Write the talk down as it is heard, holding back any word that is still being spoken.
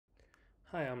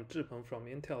Hi, I'm Zhipeng from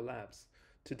Intel Labs.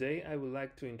 Today I would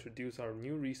like to introduce our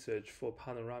new research for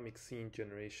panoramic scene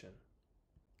generation.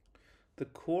 The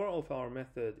core of our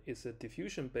method is a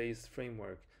diffusion-based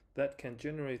framework that can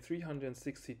generate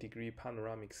 360-degree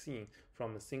panoramic scene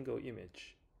from a single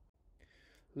image.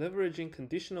 Leveraging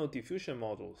conditional diffusion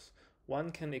models,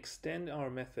 one can extend our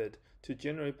method to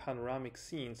generate panoramic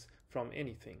scenes from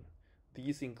anything.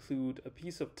 These include a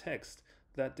piece of text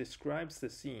that describes the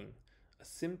scene, a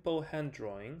simple hand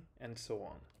drawing, and so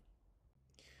on.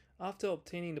 After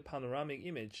obtaining the panoramic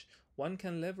image, one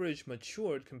can leverage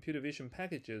matured computer vision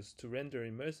packages to render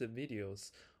immersive videos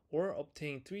or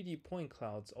obtain 3D point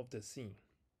clouds of the scene.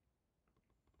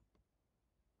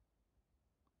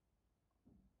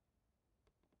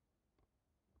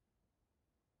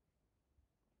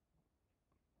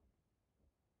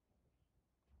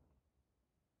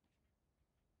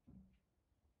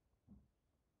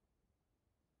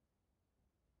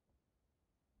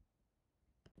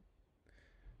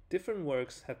 Different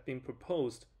works have been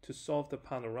proposed to solve the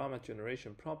panorama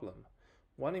generation problem.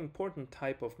 One important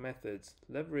type of methods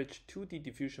leverage 2D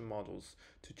diffusion models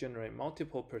to generate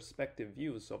multiple perspective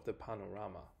views of the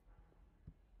panorama.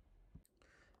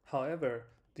 However,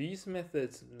 these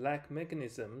methods lack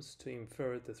mechanisms to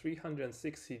infer the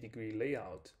 360-degree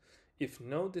layout. If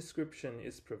no description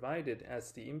is provided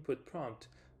as the input prompt,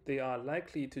 they are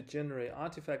likely to generate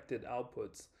artifacted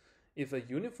outputs. If a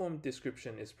uniform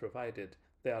description is provided,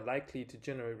 they are likely to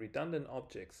generate redundant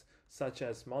objects, such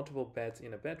as multiple beds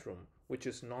in a bedroom, which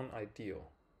is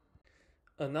non-ideal.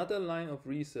 Another line of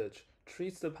research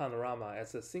treats the panorama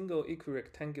as a single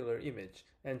equirectangular image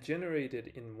and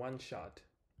generated in one shot.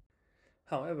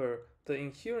 However, the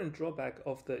inherent drawback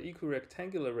of the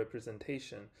equirectangular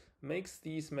representation makes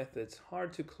these methods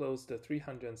hard to close the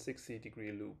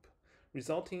 360-degree loop,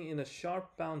 resulting in a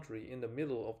sharp boundary in the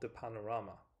middle of the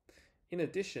panorama. In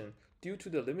addition, due to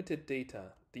the limited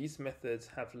data, these methods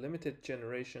have limited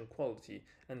generation quality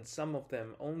and some of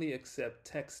them only accept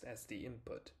text as the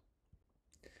input.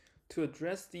 To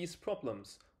address these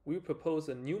problems, we propose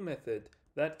a new method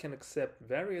that can accept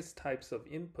various types of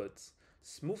inputs,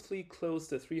 smoothly close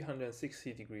the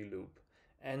 360-degree loop,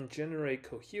 and generate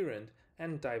coherent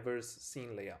and diverse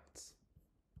scene layouts.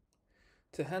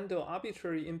 To handle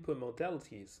arbitrary input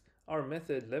modalities, our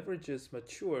method leverages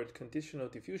matured conditional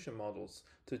diffusion models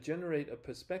to generate a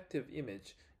perspective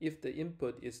image if the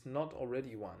input is not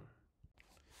already one.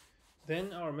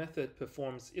 Then our method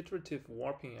performs iterative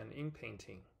warping and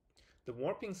inpainting. The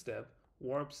warping step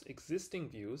warps existing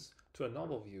views to a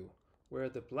novel view, where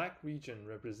the black region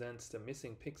represents the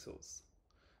missing pixels.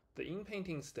 The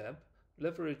inpainting step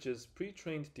leverages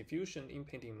pre-trained diffusion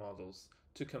inpainting models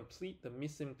to complete the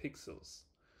missing pixels.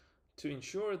 To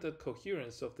ensure the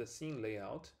coherence of the scene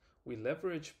layout, we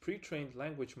leverage pre-trained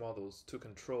language models to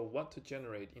control what to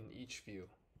generate in each view.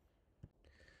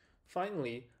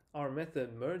 Finally, our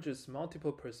method merges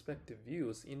multiple perspective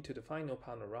views into the final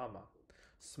panorama.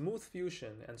 Smooth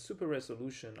fusion and super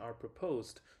resolution are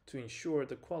proposed to ensure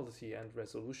the quality and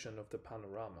resolution of the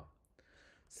panorama.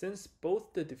 Since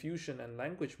both the diffusion and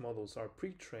language models are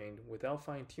pre-trained without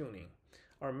fine-tuning,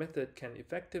 our method can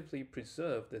effectively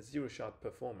preserve the zero-shot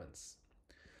performance.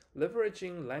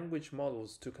 Leveraging language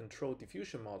models to control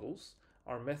diffusion models,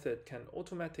 our method can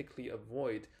automatically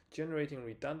avoid generating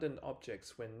redundant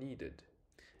objects when needed,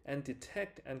 and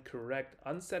detect and correct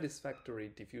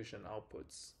unsatisfactory diffusion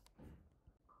outputs.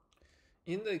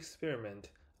 In the experiment,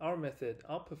 our method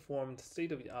outperformed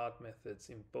state-of-the-art methods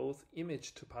in both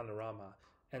image-to-panorama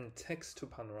and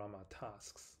text-to-panorama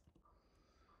tasks.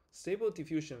 Stable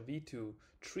Diffusion V2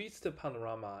 treats the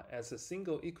panorama as a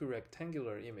single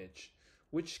equirectangular image,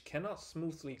 which cannot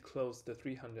smoothly close the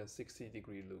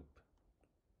 360-degree loop.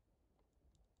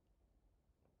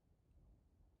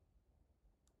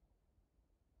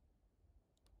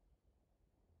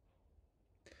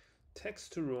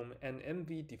 Text-to-room and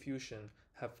MV diffusion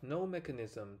have no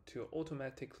mechanism to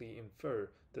automatically infer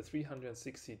the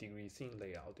 360-degree scene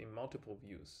layout in multiple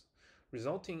views,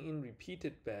 resulting in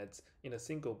repeated beds in a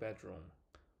single bedroom.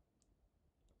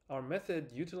 Our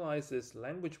method utilizes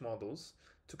language models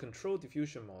to control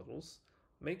diffusion models,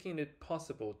 making it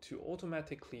possible to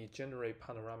automatically generate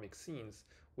panoramic scenes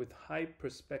with high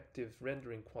perspective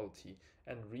rendering quality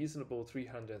and reasonable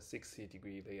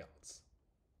 360-degree layouts.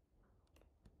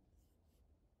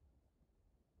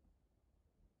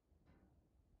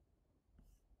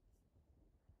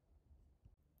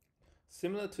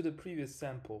 Similar to the previous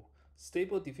sample,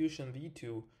 Stable Diffusion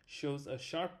V2 shows a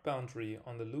sharp boundary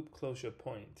on the loop closure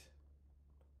point.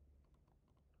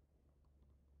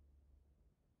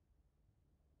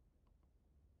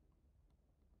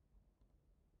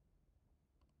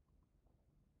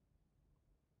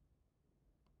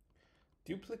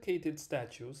 Duplicated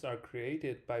statues are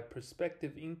created by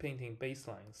perspective inpainting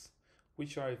baselines,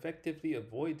 which are effectively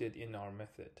avoided in our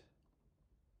method.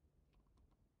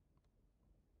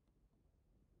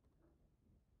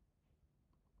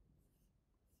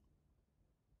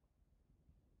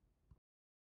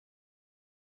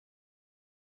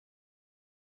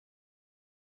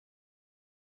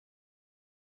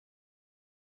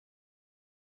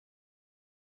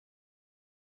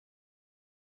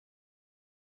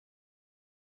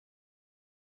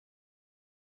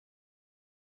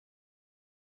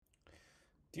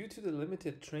 Due to the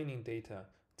limited training data,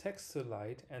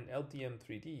 text-to-light and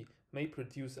LDM3D may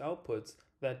produce outputs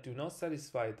that do not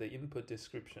satisfy the input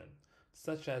description,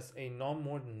 such as a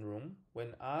non-modern room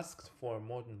when asked for a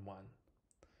modern one.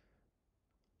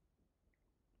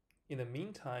 In the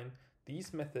meantime,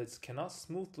 these methods cannot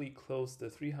smoothly close the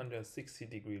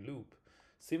 360-degree loop,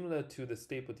 similar to the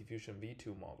Stable Diffusion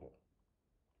V2 model.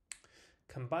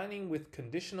 Combining with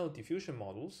conditional diffusion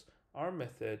models, our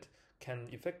method can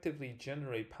effectively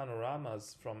generate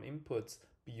panoramas from inputs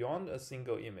beyond a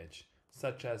single image,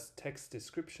 such as text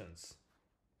descriptions.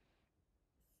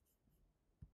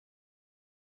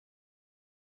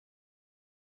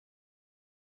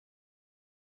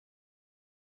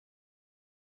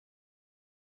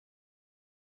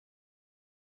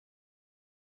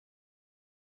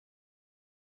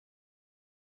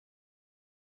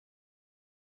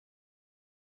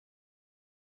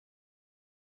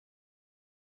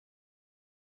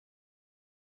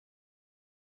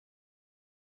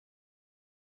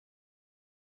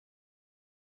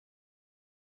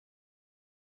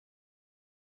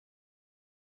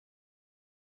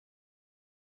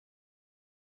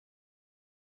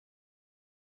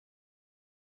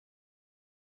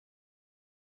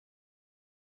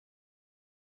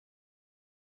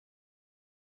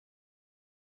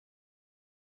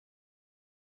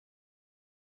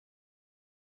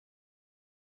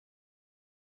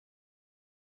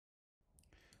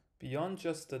 Beyond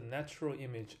just the natural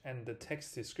image and the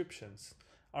text descriptions,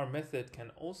 our method can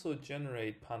also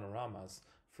generate panoramas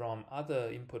from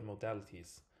other input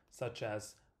modalities, such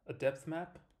as a depth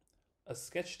map, a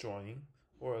sketch drawing,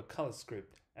 or a color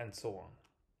script, and so on.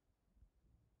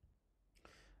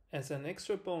 As an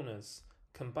extra bonus,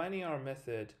 combining our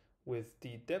method with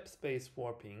the depth-based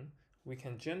warping, we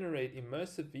can generate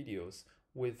immersive videos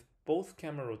with both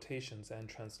camera rotations and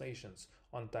translations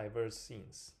on diverse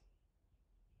scenes.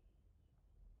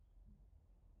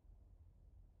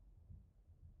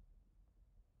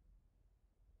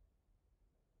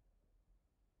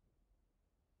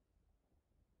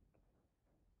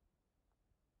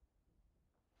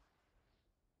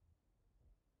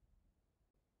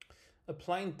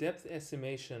 Applying depth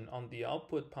estimation on the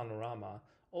output panorama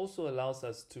also allows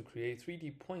us to create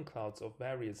 3D point clouds of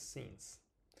various scenes.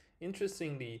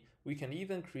 Interestingly, we can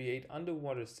even create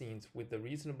underwater scenes with a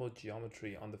reasonable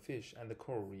geometry on the fish and the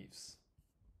coral reefs.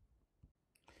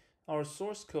 Our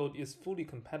source code is fully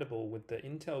compatible with the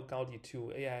Intel Gaudi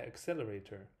 2 AI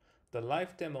accelerator. The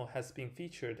live demo has been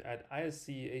featured at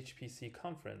ISC HPC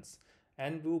conference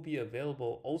and will be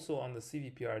available also on the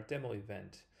CVPR demo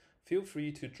event. Feel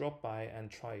free to drop by and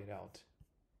try it out.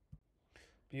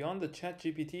 Beyond the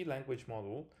ChatGPT language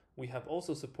model, we have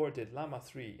also supported Llama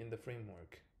 3 in the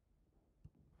framework.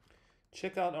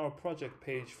 Check out our project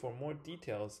page for more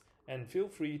details and feel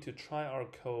free to try our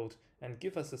code and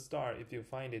give us a star if you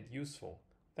find it useful.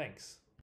 Thanks.